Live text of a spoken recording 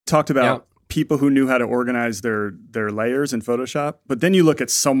talked about people who knew how to organize their layers in Photoshop, but then you look at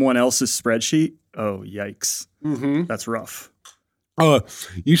someone else's spreadsheet. Oh, yikes. Mm-hmm. That's rough. Oh,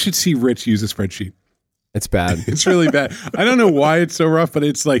 you should see Rich use a spreadsheet. It's bad. It's really bad. I don't know why it's so rough, but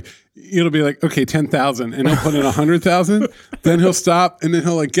it's like, it'll be like, okay, 10,000, and he'll put in 100,000. Then he'll stop, and then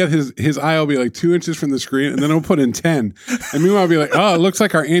he'll like get his eye will be like 2 inches from the screen, and then he'll put in 10. And meanwhile, I'll be like, oh, it looks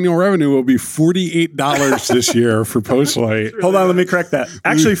like our annual revenue will be $48 this year for Postlight. Hold on, let me correct that.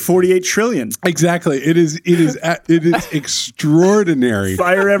 Actually, 48 trillion. Exactly. It is extraordinary.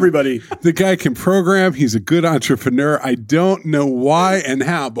 Fire everybody. The guy can program. He's a good entrepreneur. I don't know why and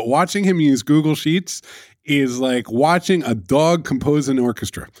how, but watching him use Google Sheets is like watching a dog compose an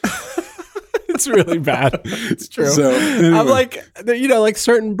orchestra. It's really bad. It's true. So anyway. I'm like, like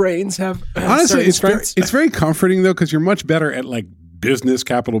certain brains have. Honestly, it's very comforting though, because you're much better at like business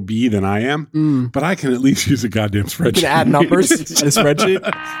capital B than I am. But I can at least use a goddamn spreadsheet. You can add numbers to a spreadsheet.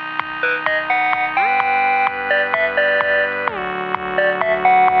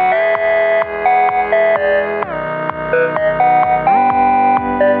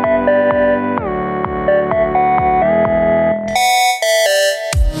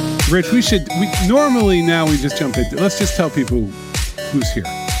 Rich, we normally now we just jump into, let's just tell people who's here.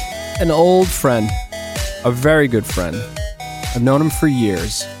 An old friend, a very good friend. I've known him for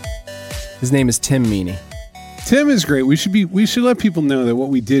years. His name is Tim Meaney. Tim is great. We should let people know that what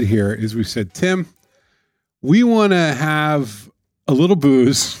we did here is we said, Tim, we want to have a little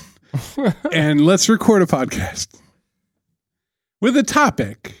booze and let's record a podcast with a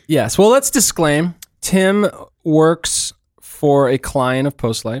topic. Yes. Well, let's disclaim. Tim works for a client of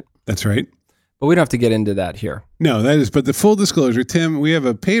Postlight. That's right. But we don't have to get into that here. No, that is, but the full disclosure, Tim, we have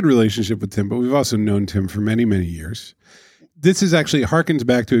a paid relationship with Tim, but we've also known Tim for many, many years. This is actually harkens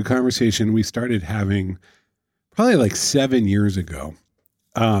back to a conversation we started having probably like 7 years ago.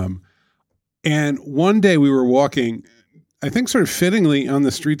 And one day we were walking, I think sort of fittingly, on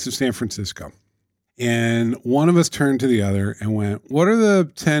the streets of San Francisco. And one of us turned to the other and went, what are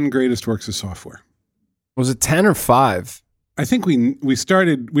the 10 greatest works of software? Was it 10 or 5? I think we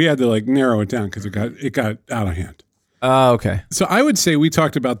had to like narrow it down because it got out of hand. Oh, okay. So I would say we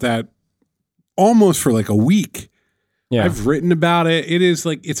talked about that almost for like a week. Yeah. I've written about it. It is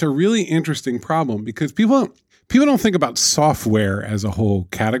like, it's a really interesting problem because people don't think about software as a whole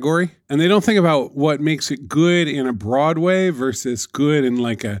category, and they don't think about what makes it good in a broad way versus good in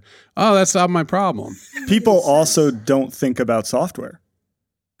like that's not my problem. People also don't think about software.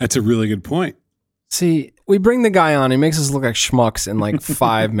 That's a really good point. See, we bring the guy on. He makes us look like schmucks in like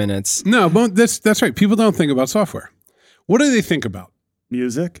 5 minutes. No, but that's right. People don't think about software. What do they think about?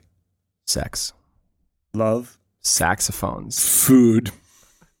 Music. Sex. Love. Saxophones. Food.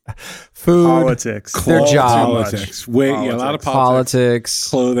 Politics. Their job. Politics. A lot of politics. Politics.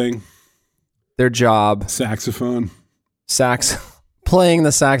 Clothing. Their job. Saxophone. Playing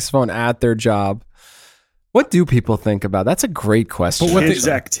the saxophone at their job. What do people think about? That's a great question. But kids'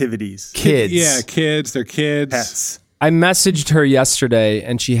 activities. Kids. Yeah, kids. They're kids. Pets. I messaged her yesterday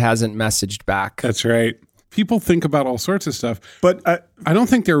and she hasn't messaged back. That's right. People think about all sorts of stuff. But I don't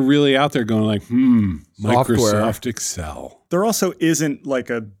think they're really out there going like, Software. Microsoft Excel. There also isn't like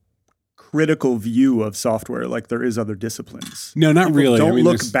a critical view of software like there is other disciplines. No, not People really. Don't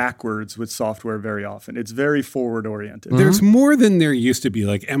look backwards with software very often. It's very forward oriented. There's more than there used to be.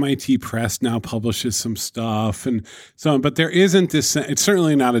 Like MIT Press now publishes some stuff and so on, but there isn't this. It's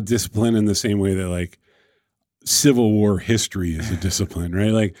certainly not a discipline in the same way that like Civil War history is a discipline,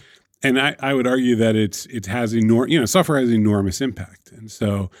 right? Like, and I would argue that it has software has enormous impact, and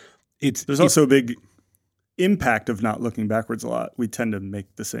so there's also a big impact of not looking backwards a lot. We tend to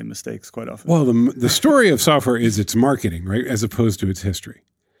make the same mistakes quite often. Well, the story of software is its marketing, right, as opposed to its history.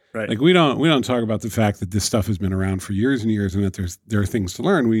 Right. Like we don't talk about the fact that this stuff has been around for years and years, and that there are things to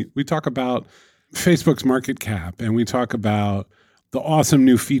learn. We talk about Facebook's market cap, and we talk about the awesome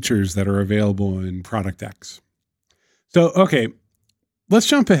new features that are available in Product X. So, okay, let's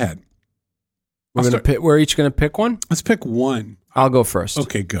jump ahead. We're each going to pick one? Let's pick one. I'll go first.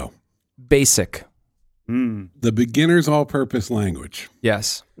 Okay, go. Basic. The beginner's all-purpose language.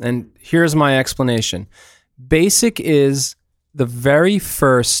 Yes. And here's my explanation. Basic is the very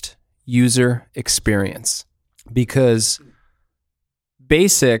first user experience, because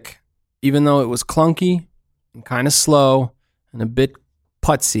Basic, even though it was clunky and kind of slow and a bit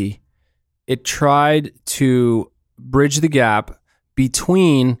putsy, it tried to bridge the gap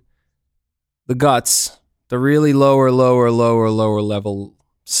between the guts, the really lower level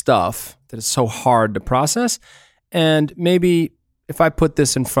stuff that is so hard to process. And maybe if I put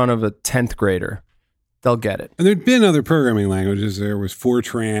this in front of a 10th grader, they'll get it. And there'd been other programming languages. There was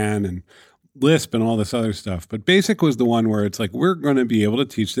Fortran and Lisp and all this other stuff. But BASIC was the one where it's like, we're going to be able to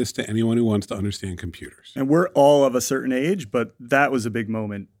teach this to anyone who wants to understand computers. And we're all of a certain age, but that was a big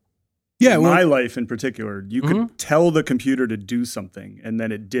moment. Yeah, in my life in particular, you could tell the computer to do something, and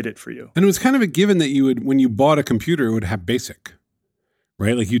then it did it for you. And it was kind of a given that you would, when you bought a computer, it would have BASIC,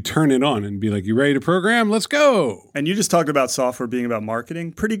 right? Like you turn it on and be like, you ready to program? Let's go. And you just talked about software being about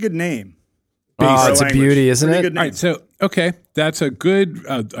marketing. Pretty good name. Oh, it's a beauty, isn't it? Good name. All right, so, okay, that's a good,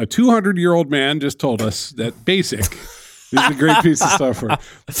 a 200-year-old man just told us that BASIC is a great piece of software.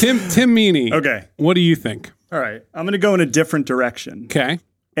 Tim Meaney. Okay. What do you think? All right. I'm going to go in a different direction. Okay.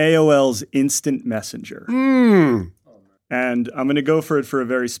 AOL's Instant Messenger. And I'm going to go for it for a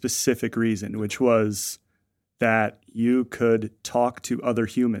very specific reason, which was that you could talk to other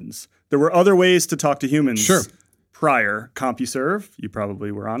humans. There were other ways to talk to humans prior. CompuServe, you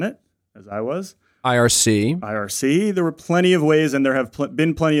probably were on it, as I was. IRC. There were plenty of ways, and there have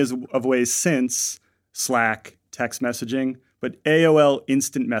been plenty of ways since Slack, text messaging. But AOL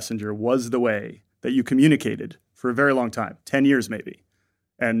Instant Messenger was the way that you communicated for a very long time, 10 years maybe.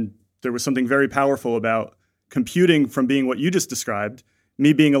 And there was something very powerful about computing from being what you just described,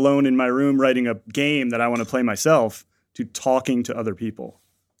 me being alone in my room writing a game that I want to play myself, to talking to other people.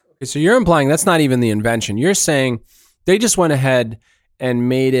 Okay, so you're implying that's not even the invention. You're saying they just went ahead and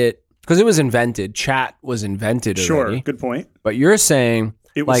made it, because it was invented. Chat was invented already. Sure, good point. But you're saying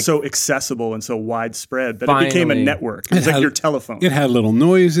it was so accessible and so widespread that it became a network. It was like your telephone. It had little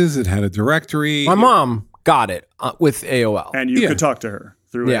noises. It had a directory. My mom got it with AOL. And you could talk to her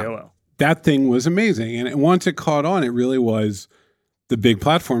through AOL. That thing was amazing. And once it caught on, it really was the big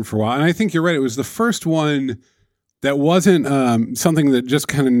platform for a while. And I think you're right. It was the first one that wasn't something that just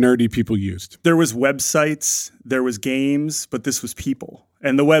kind of nerdy people used. There was websites, there was games, but this was people.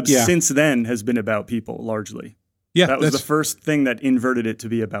 And the web since then has been about people largely. Yeah, that was the first thing that inverted it to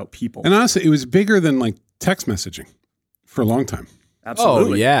be about people. And honestly, it was bigger than like text messaging for a long time.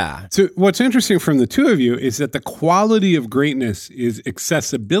 Absolutely. Oh, yeah. So what's interesting from the two of you is that the quality of greatness is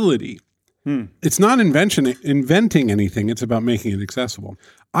accessibility. It's not inventing anything. It's about making it accessible.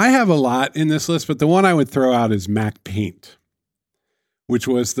 I have a lot in this list, but the one I would throw out is Mac Paint, which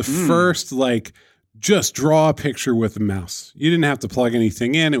was the first, like, just draw a picture with a mouse. You didn't have to plug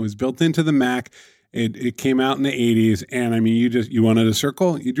anything in. It was built into the Mac. It came out in the 80s, and I mean, you wanted a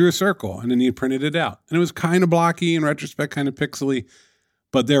circle, you drew a circle, and then you printed it out. And it was kind of blocky, in retrospect, kind of pixely,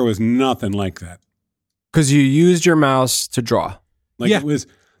 but there was nothing like that. Because you used your mouse to draw. It was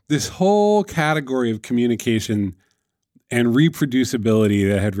this whole category of communication and reproducibility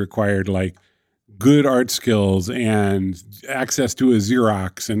that had required like good art skills and access to a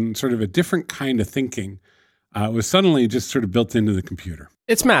Xerox and sort of a different kind of thinking was suddenly just sort of built into the computer.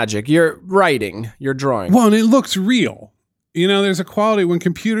 It's magic. You're writing, you're drawing. Well, and it looks real. You know, there's a quality when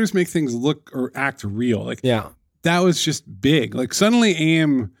computers make things look or act real. Like, that was just big. Like suddenly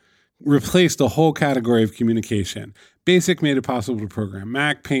AIM replaced the whole category of communication. BASIC made it possible to program.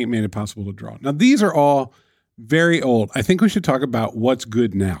 Mac Paint made it possible to draw. Now, these are all very old. I think we should talk about what's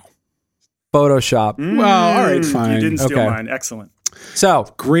good now. Photoshop. Well, all right, fine. You didn't steal mine. Excellent.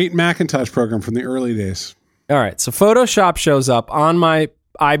 So, great Macintosh program from the early days. All right, so Photoshop shows up on my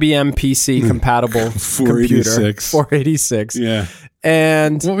IBM PC compatible 486. computer. 486. Yeah.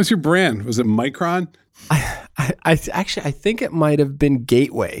 And what was your brand? Was it Micron? I think it might have been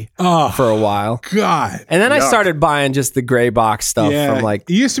Gateway for a while. God. And then I started buying just the gray box stuff from like.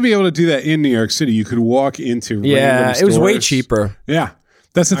 You used to be able to do that in New York City. You could walk into random stores. It was way cheaper. Yeah.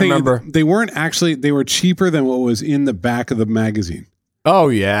 That's the thing. Remember. They weren't actually, they were cheaper than what was in the back of the magazine. Oh,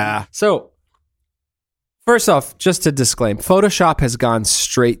 yeah. So, first off, just to disclaim, Photoshop has gone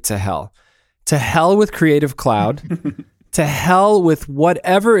straight to hell. To hell with Creative Cloud. To hell with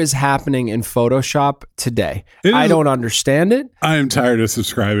whatever is happening in Photoshop today. I don't understand it. I am tired of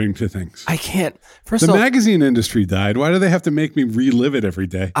subscribing to things. I can't. The magazine industry died. Why do they have to make me relive it every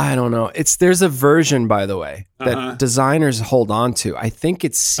day? I don't know. There's a version, by the way, that designers hold on to. I think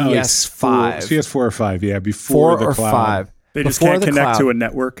it's CS5. CS4 or 5, yeah, before the cloud. 4 or 5. They just can't connect to a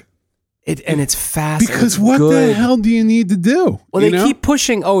network. And it's fast. Because what the hell do you need to do? Well, they keep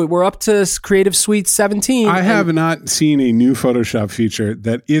pushing. Oh, we're up to Creative Suite 17. I have not seen a new Photoshop feature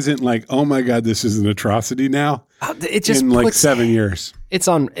that isn't like, oh my God, this is an atrocity now. It just in like 7 years. It's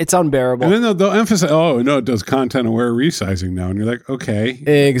unbearable. And then they'll emphasize, oh no, it does content aware resizing now, and you're like, okay,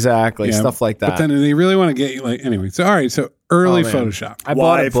 exactly, stuff like that. But then they really want to get you like anyway. So all right, so early Photoshop. I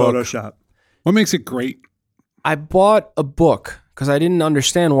bought a book. Photoshop? What makes it great? I bought a book. because I didn't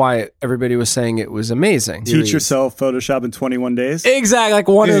understand why everybody was saying it was amazing. Teach yourself Photoshop in 21 days. Exactly, like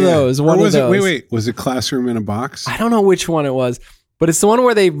one of those. Or was it? Wait. Was it Classroom in a Box? I don't know which one it was, but it's the one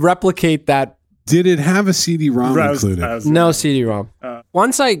where they replicate that. Did it have a CD-ROM included? No CD-ROM.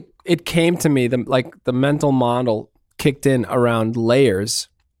 Once it came to me, the mental model kicked in around layers.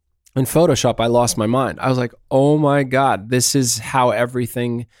 In Photoshop, I lost my mind. I was like, oh my God, this is how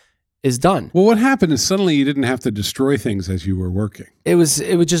everything is done. Well, what happened is suddenly you didn't have to destroy things as you were working. It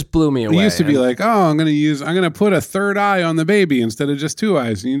just blew me away. It used to be like, oh, I'm going to put a third eye on the baby instead of just two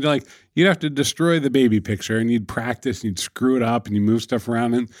eyes. And you'd have to destroy the baby picture, and you'd practice, and you'd screw it up, and you move stuff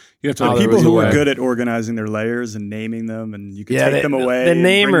around, and you have to. People who were good at organizing their layers and naming them, and you could take them away, the and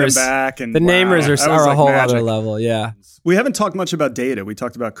namers, bring them back, and the namers are a whole magic. other level. Yeah, we haven't talked much about data. We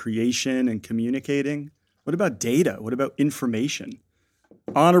talked about creation and communicating. What about data? What about information?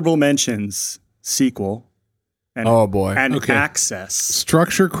 Honorable mentions: SQL. And, and Access.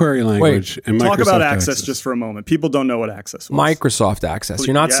 Structure query language and Microsoft Talk about Access just for a moment. People don't know what Access was. Microsoft Access.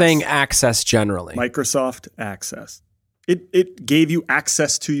 You're not saying Access generally. Microsoft Access. It gave you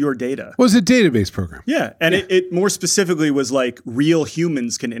access to your data. Was a database program. Yeah. And it more specifically was like real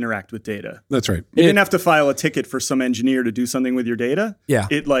humans can interact with data. That's right. You didn't have to file a ticket for some engineer to do something with your data. Yeah.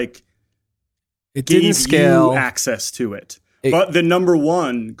 It didn't gave scale. you access to it. But the number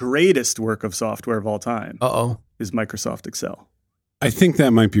one greatest work of software of all time is Microsoft Excel. I think that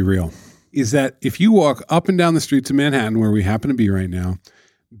might be real. Is that if you walk up and down the streets of Manhattan, where we happen to be right now,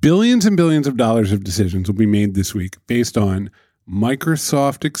 billions and billions of dollars of decisions will be made this week based on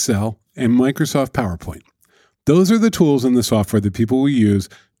Microsoft Excel and Microsoft PowerPoint. Those are the tools in the software that people will use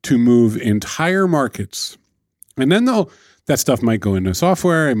to move entire markets. And then that stuff might go into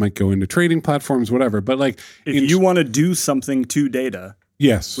software, it might go into trading platforms, whatever. But if you want to do something to data,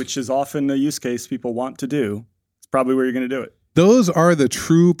 yes, which is often a use case people want to do, it's probably where you're going to do it. Those are the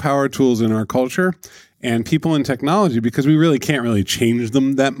true power tools in our culture and people in technology, because we really can't really change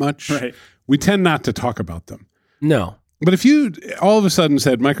them that much. Right. We tend not to talk about them. No. But if you all of a sudden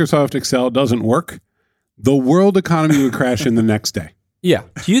said Microsoft Excel doesn't work, the world economy would crash in the next day. Yeah.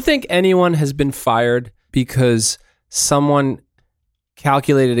 Do you think anyone has been fired because someone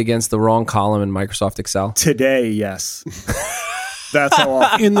calculated against the wrong column in Microsoft Excel? Today, yes. That's how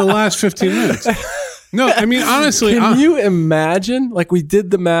often. In the last 15 minutes. No, I mean, honestly. Can you imagine? Like, we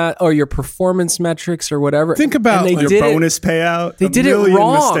did the math or your performance metrics or whatever. Think about your bonus payout. They did it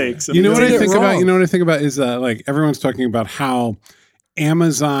wrong. Mistakes. You know what I think about? You know what I think about is everyone's talking about how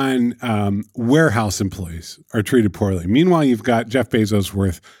Amazon warehouse employees are treated poorly. Meanwhile, you've got Jeff Bezos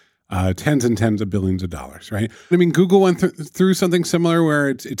worth tens and tens of billions of dollars, right? I mean, Google went through something similar where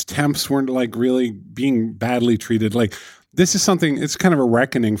its temps weren't really being badly treated. This is something, it's kind of a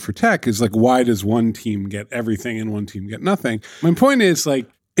reckoning for tech, is why does one team get everything and one team get nothing? My point is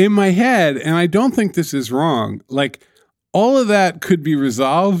in my head, and I don't think this is wrong, all of that could be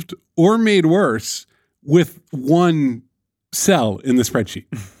resolved or made worse with one cell in the spreadsheet.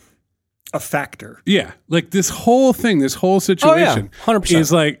 A factor. Yeah. This whole thing, this whole situation 100%.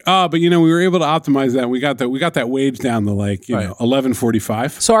 is but we were able to optimize that. We got that wage down to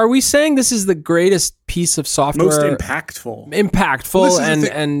 1145. So are we saying this is the greatest piece of software? Most impactful. Well,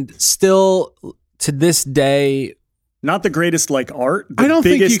 and still to this day. Not the greatest art, I don't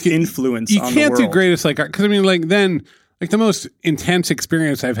biggest think you can, influence you on can't the do world. greatest art. Because then the most intense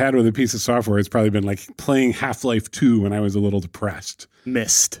experience I've had with a piece of software has probably been playing Half-Life 2 when I was a little depressed.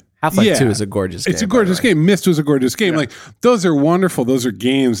 Myst. Half-Life 2 is a gorgeous game. It's a gorgeous game. Myst was a gorgeous game. Yeah. Those are wonderful. Those are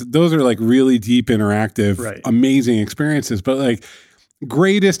games. Those are really deep, interactive, amazing experiences. But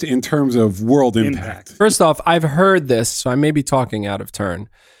greatest in terms of world impact. First off, I've heard this, so I may be talking out of turn,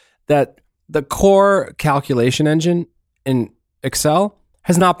 that the core calculation engine in Excel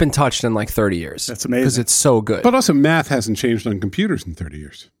has not been touched in 30 years. That's amazing. Because it's so good. But also math hasn't changed on computers in 30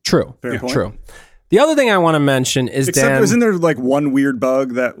 years. True. Fair point. True. The other thing I want to mention is isn't there one weird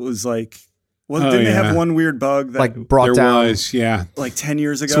bug that was didn't they have one weird bug that brought down? There was, yeah. 10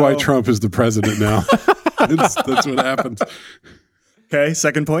 years ago? That's why Trump is the president now. That's what happens. Okay,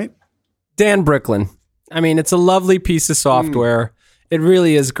 second point. Dan Bricklin. I mean, it's a lovely piece of software. It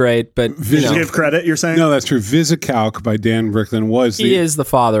really is great, but give credit, you're saying? No, that's true. VisiCalc by Dan Bricklin he is the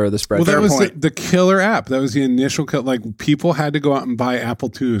father of the spreadsheet. Well, that was the killer app. That was the initial people had to go out and buy Apple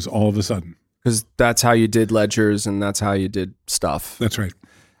IIs all of a sudden. Because that's how you did ledgers and that's how you did stuff. That's right.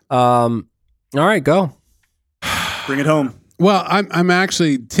 All right, go. Bring it home. Well, I'm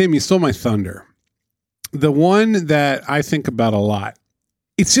actually, Tim, you stole my thunder. The one that I think about a lot,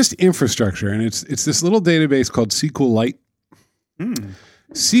 it's just infrastructure, and it's this little database called SQLite.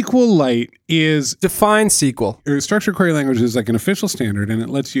 SQLite is Define SQL. structured query language is like an official standard, and it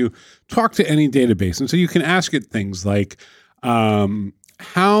lets you talk to any database. And so you can ask it things like,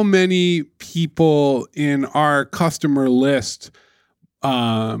 how many people in our customer list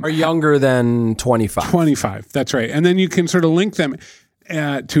Are younger than 25. 25. That's right. And then you can sort of link them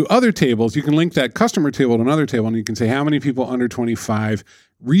to other tables. You can link that customer table to another table, and you can say how many people under 25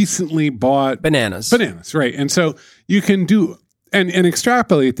 recently bought Bananas. Right. And so you can do and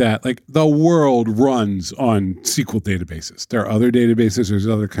extrapolate that. Like the world runs on SQL databases. There are other databases, there's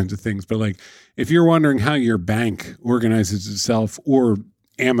other kinds of things. But like if you're wondering how your bank organizes itself, or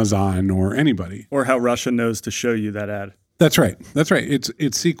Amazon, or anybody, Or how Russia knows to show you that ad. That's right. It's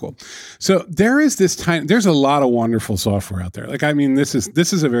SQL. So there's a lot of wonderful software out there. Like, I mean, this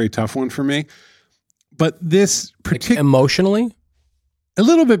is a very tough one for me, but this particular Emotionally? a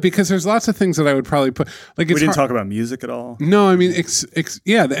little bit, because there's lots of things that I would probably put, like, We didn't talk about music at all. No, I mean, the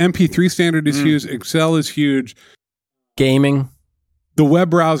MP3 standard is huge. Excel is huge. Gaming. The web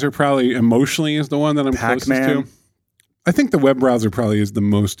browser probably emotionally is the one that I'm closest to. I think the web browser probably is the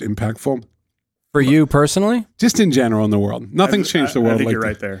most impactful. For you personally? Just in general in the world. Nothing's changed the world. I think like you're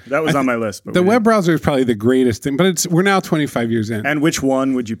right there. That was on my list. But the web browser is probably the greatest thing, but we're now 25 years in. And which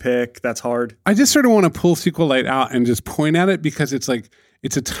one would you pick? That's hard. I just sort of want to pull SQLite out and just point at it, because it's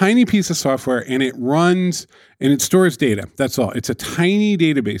a tiny piece of software, and it runs and it stores data. That's all. It's a tiny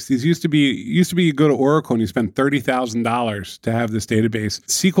database. These used to be you go to Oracle and you spend $30,000 to have this database.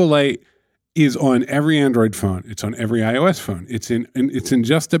 SQLite is on every Android phone. It's on every iOS phone. It's in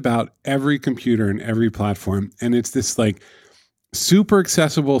just about every computer and every platform. And it's this like super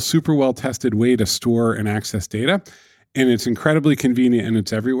accessible, super well-tested way to store and access data. And it's incredibly convenient, and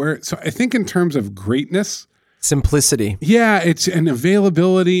it's everywhere. So I think in terms of greatness, Simplicity. yeah, it's an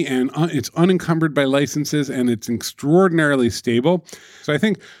availability, and it's unencumbered by licenses, and it's extraordinarily stable. So I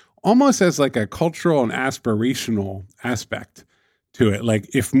think almost as like a cultural and aspirational aspect to it. Like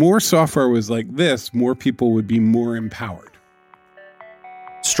if more software was like this, more people would be more empowered.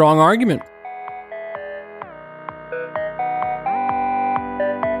 Strong argument.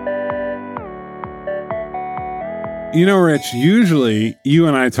 You know, Rich, usually you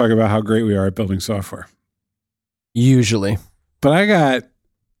and I talk about how great we are at building software. Usually. But I got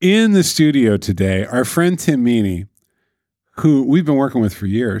in the studio today our friend Tim Meaney, who we've been working with for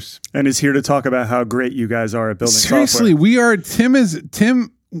years. And is here to talk about how great you guys are at building Seriously, software. Tim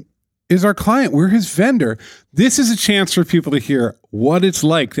is our client. We're his vendor. This is a chance for people to hear what it's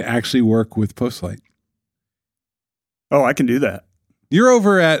like to actually work with Postlight. Oh, I can do that. You're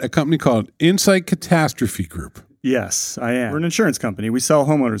over at a company called Insight Catastrophe Group. Yes, I am. We're an insurance company. We sell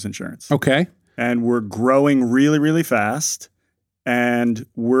homeowners insurance. Okay. And we're growing really, really fast. And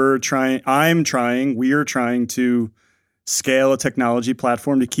we're trying to scale a technology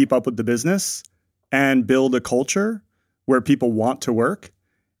platform to keep up with the business and build a culture where people want to work.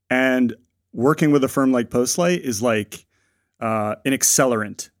 And working with a firm like Postlight is like an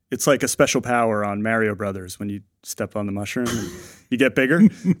accelerant. It's like a special power on Mario Brothers when you step on the mushroom and you get bigger.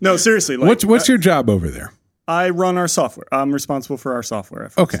 No, seriously. Like, What's your job over there? I run our software. I'm responsible for our software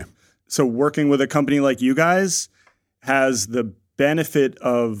efforts. Okay. So working with a company like you guys has the benefit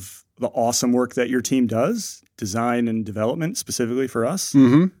of the awesome work that your team does, design and development specifically for us,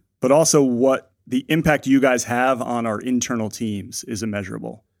 but also what the impact you guys have on our internal teams is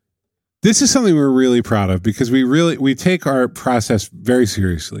immeasurable. This is something we're really proud of, because we take our process very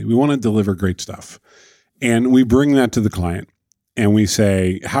seriously. We want to deliver great stuff, and we bring that to the client. And we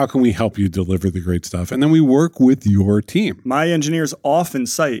say, how can we help you deliver the great stuff? And then we work with your team. My engineers often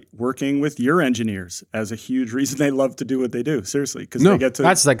cite working with your engineers as a huge reason they love to do what they do. Seriously, because they get to.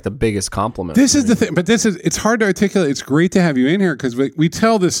 That's like the biggest compliment. This is the thing, but it's hard to articulate. It's great to have you in here, because we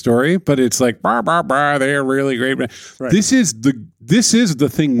tell this story, but it's like, they're really great. Right. This is the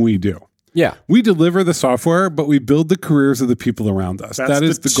thing we do. Yeah. We deliver the software, but we build the careers of the people around us. That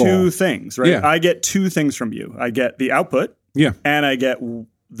is the goal. Two things, right? Yeah. I get two things from you. I get the output. Yeah. And I get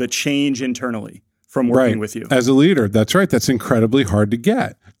the change internally from working with you. As a leader. That's right. That's incredibly hard to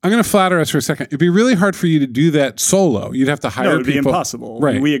get. I'm going to flatter us for a second. It'd be really hard for you to do that solo. You'd have to hire people. No, it'd be impossible.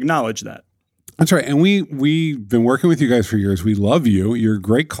 Right. We acknowledge that. That's right. And we've been working with you guys for years. We love you. You're a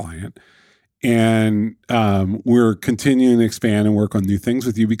great client. And we're continuing to expand and work on new things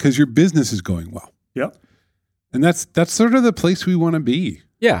with you because your business is going well. Yep. And that's sort of the place we want to be.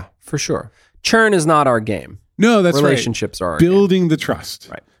 Yeah, for sure. Churn is not our game. No, that's Relationships right. are our building the trust.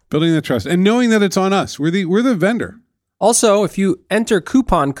 Right. Building the trust and knowing that it's on us. We're the vendor. Also, if you enter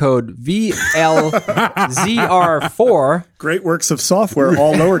coupon code VLZR4, Great Works of Software,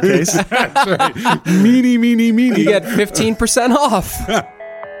 all lowercase. That's right. Meany. you get 15% off.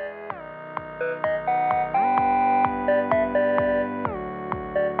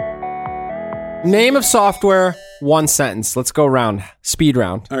 Name of software, one sentence. Let's go round. Speed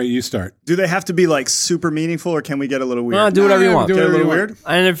round. All right, you start. Do they have to be like super meaningful, or can we get a little weird? Do whatever you want. Do Get a whatever little you want. weird?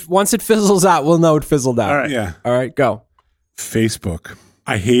 And if once it fizzles out, we'll know it fizzled out. All right. Yeah. All right, go. Facebook.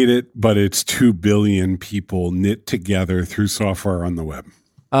 I hate it, but it's 2 billion people knit together through software on the web.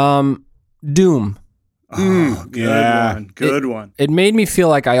 Doom. Oh, good yeah. one. Good one. It made me feel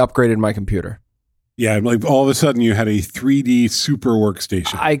like I upgraded my computer. Yeah, like all of a sudden you had a 3D super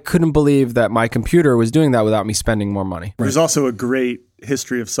workstation. I couldn't believe that my computer was doing that without me spending more money. There's also a great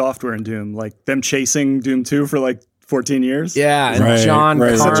history of software in Doom, like them chasing Doom 2 for like 14 years. Yeah, and Right, John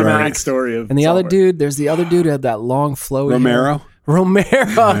right, Such a Carmack. great story of And the other software. dude, there's the other dude who had that long flowy Romero. hair.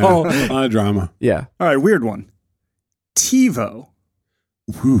 Romero. A lot of drama. Yeah. All right, weird one. TiVo.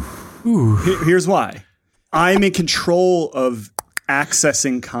 Whew. Here's why. I'm in control of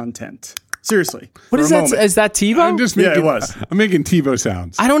accessing content. Seriously. What for is a that? moment. Is that TiVo? I'm just Yeah, making, it was. I'm making TiVo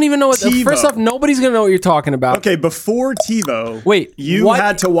sounds. I don't even know what. TiVo. First off, nobody's gonna know what you're talking about. Okay, before TiVo, Wait, you what?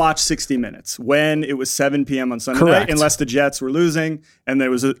 had to watch 60 Minutes when it was 7 p.m. on Sunday Correct. night, unless the Jets were losing, and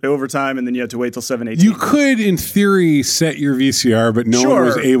there was overtime, and then you had to wait till 7:18. You could, in theory, set your VCR, but no one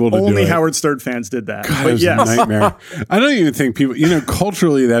was able to do it. Only Howard Stern fans did that. God, it But was yes. a nightmare. I don't even think people,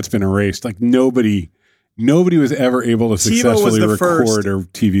 culturally that's been erased. Like nobody was ever able to TiVo was successfully the record first, a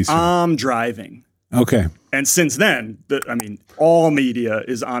TV series. I'm driving. Okay. And since then, all media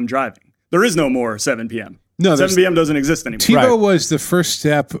is I'm driving. There is no more 7 p.m. No, 7 p.m. doesn't exist anymore. TiVo Right. was the first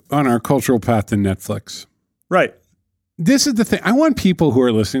step on our cultural path to Netflix. Right. This is the thing. I want people who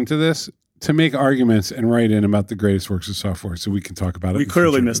are listening to this to make arguments and write in about the greatest works of software so we can talk about it. We in the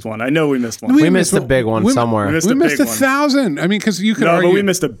clearly future. missed one. I know we missed one. We missed a big one somewhere. we missed We a missed big 1,000. I mean, because you could No, argue. but we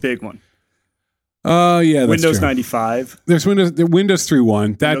missed a big one. Oh, yeah, that's Windows true. 95. There's Windows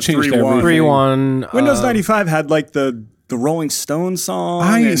 3.1. That Windows changed 3.1. everything. 3.1. Windows 95 had like the Rolling Stones song.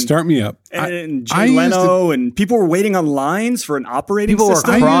 and, Start me up. and I Jay used Leno, and people were waiting on lines for an operating People were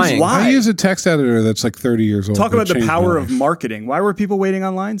system. crying. Why? I use a text editor that's like 30 years old. Talk that about the changed my power life. of marketing. Why were people waiting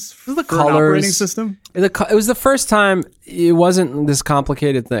on lines for The an operating colors. system? It was the first time it wasn't this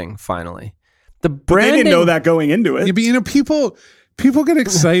complicated thing, finally. The They branding. didn't know that going into it. Yeah, but people get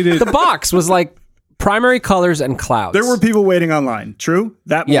excited. The box was like primary colors and clouds. There were people waiting online. True?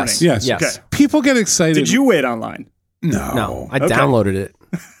 That morning. Yes. Yes. Yes. Okay. People get excited. Did you wait online? No. No, I Okay. downloaded it.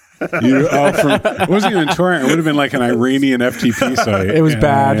 It wasn't even torrent. It would have been like an Iranian FTP site. It was Yeah,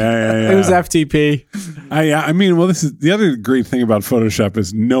 bad. yeah. It was FTP. I mean, well, this is the other great thing about Photoshop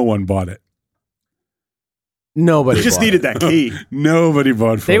is no one bought it. Nobody You just bought needed it. that key. Nobody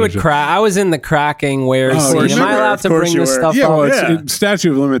bought Photoshop. They would crack. I was in the cracking where Oh, scene. of course Am you I were. allowed Of to course bring you this were. stuff Yeah, up? well, Yeah.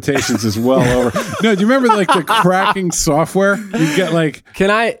 statute of limitations is well over. No, do you remember like the cracking software? You get like Can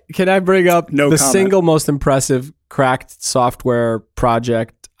I bring up No the comment. single most impressive cracked software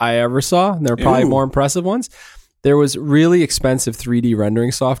project I ever saw? And there are probably Ooh. more impressive ones. There was really expensive 3D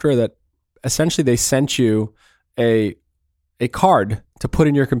rendering software that essentially they sent you a card to put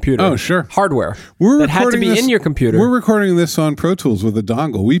in your computer. Oh, sure. Hardware We're that had to recording be this- in your computer. We're recording this on Pro Tools with a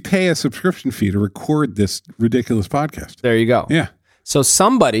dongle. We pay a subscription fee to record this ridiculous podcast. There you go. Yeah. So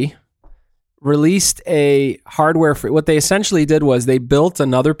somebody released a hardware for what they essentially did was they built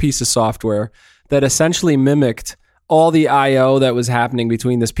another piece of software that essentially mimicked all the IO that was happening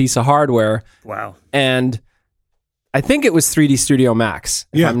between this piece of hardware Wow. and I think it was 3D Studio Max,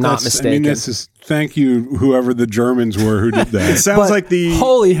 if I'm not mistaken. I mean, this is thank you, whoever the Germans were who did It that. sounds But like the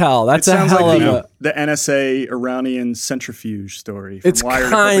holy hell, that's it a sounds hell like of the, a. the NSA Iranian centrifuge story. From It's Wired a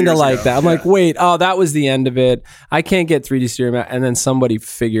couple kind of years like ago. that. I'm like, wait, oh, that was the end of it. I can't get 3D Studio Max, and then somebody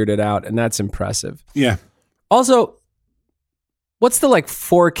figured it out, and that's impressive. Yeah. Also, what's the like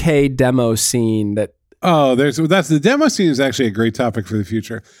 4K demo scene that? Oh, that's the demo scene is actually a great topic for the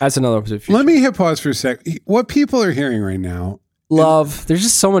future. That's another future. Let me hit pause for a sec. What people are hearing right now, Love. There's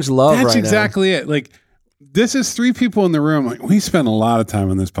just so much love that's right exactly it. Like, this is three people in the room. Like, we spend a lot of time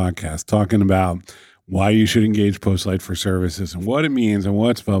on this podcast talking about why you should engage Postlight for services and what it means and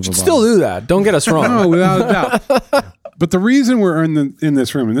what's blah, blah, now. blah. Still do that. Don't get us wrong. No, without a doubt. But the reason we're in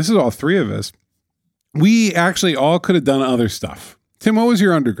this room, and this is all three of us, we actually all could have done other stuff. Tim, what was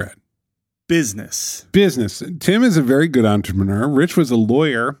your undergrad? business. Business. Tim is a very good entrepreneur. Rich was a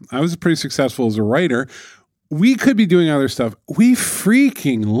lawyer. I was pretty successful as a writer. We could be doing other stuff. We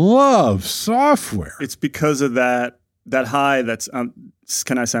freaking love software. It's because of that high that's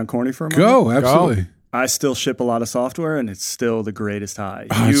can I sound corny for a moment? Go, absolutely. I still ship a lot of software and it's still the greatest high.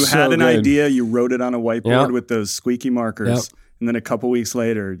 Oh, You it's had so an good. idea, you wrote it on a whiteboard Yep. with those squeaky markers, Yep. and then a couple weeks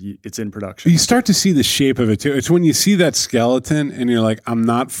later it's in production. You start to see the shape of it too. It's when you see that skeleton and you're like, I'm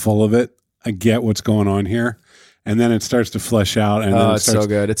not full of it. I get what's going on here. and then it starts to flesh out. And then Oh, it's so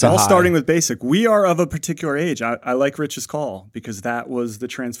good. It's all a high. starting with basic. We are of a particular age. I like Rich's call because that was the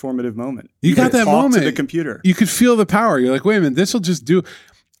transformative moment. You got could that talk moment. to the computer. You could feel the power. You're like, wait a minute, this will just do.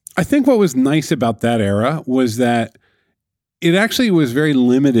 I think what was nice about that era was that it actually was very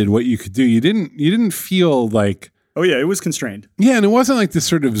limited what you could do. You didn't feel like. Oh yeah, it was constrained. Yeah, and it wasn't like this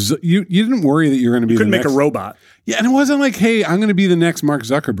sort of you didn't worry that you're going to be. You couldn't the make next, a robot. Yeah, and it wasn't like, hey, I'm going to be the next Mark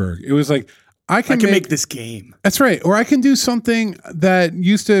Zuckerberg. It was like I can make this game. That's right, or I can do something that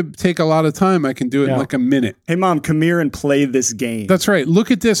used to take a lot of time. I can do it in like a minute. Hey mom, come here and play this game. That's right. Look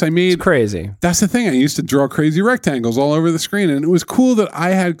at this. I made It's crazy. That's the thing. I used to draw crazy rectangles all over the screen, and it was cool that I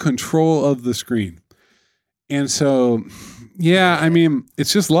had control of the screen. And so, yeah, I mean,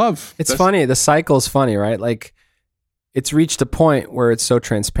 it's just love. It's funny. The cycle's funny, right? Like, it's reached a point where it's so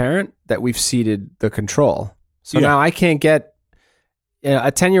transparent that we've ceded the control. So now I can't get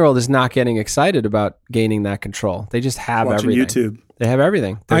a 10-year-old is not getting excited about gaining that control. They just have Watching everything. YouTube. They have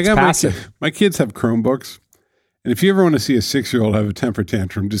everything. I It's got passive. my kids have Chromebooks. And if you ever want to see a 6-year-old have a temper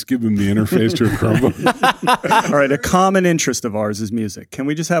tantrum, just give them the interface to a Chromebook. All right, a common interest of ours is music. Can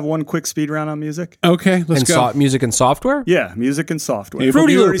we just have one quick speed round on music? Okay, let's go. Music and software? Yeah, music and software. Ableton,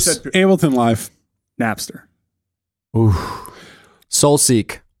 Fruity Loops. Ableton Live. Napster. Ooh.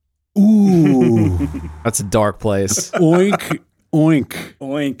 Soulseek. Ooh. That's a dark place. Oink, oink.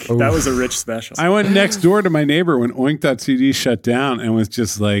 Oink. That was a Rich special. I went next door to my neighbor when oink.cd shut down and was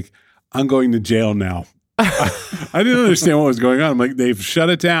just like, I'm going to jail now. I didn't understand what was going on. I'm like, they've shut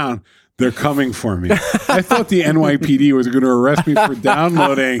it down. They're coming for me. I thought the NYPD was going to arrest me for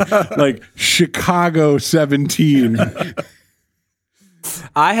downloading like Chicago 17.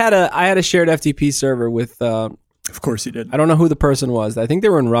 I had a shared FTP server with Of course you did. I don't know who the person was. I think they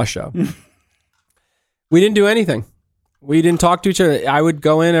were in Russia. We didn't do anything. We didn't talk to each other. I would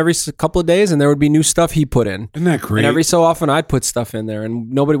go in every couple of days, and there would be new stuff he put in. Isn't that great? And every so often, I'd put stuff in there,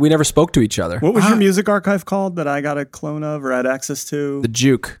 and we never spoke to each other. What was your music archive called that I got a clone of or had access to? The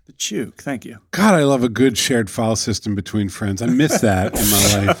Juke. The Juke. Thank you. God, I love a good shared file system between friends. I miss that in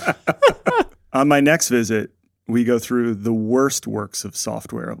my life. On my next visit, we go through the worst works of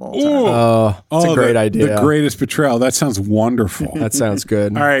software of all time. Oh, it's a great idea. The greatest betrayal. That sounds wonderful. That sounds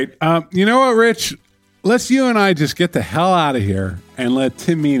good. All right. You know what, Rich? Let's you and I just get the hell out of here and let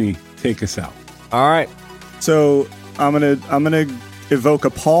Tim Meaney take us out. All right. So I'm gonna evoke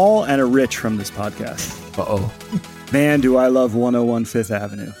a Paul and a Rich from this podcast. Uh-oh. Man, do I love 101 Fifth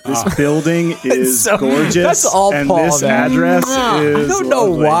Avenue. This building is gorgeous. That's all and Paul, this man. address is I don't know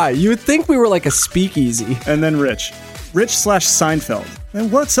lovely. why. You would think we were like a speakeasy. And then Rich slash Seinfeld.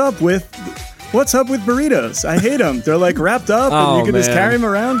 And what's up with burritos? I hate them. They're like wrapped up and you can just carry them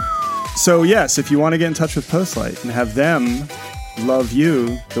around. So yes, if you want to get in touch with Postlight and have them love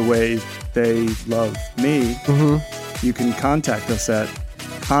you the way they love me, you can contact us at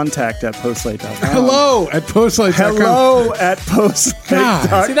contact@postlight.com. Hello at postlight.com. Hello at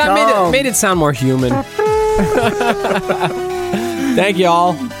postlight.com. See, that made it sound more human. Thank you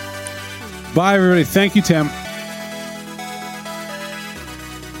all. Bye, everybody. Thank you, Tim.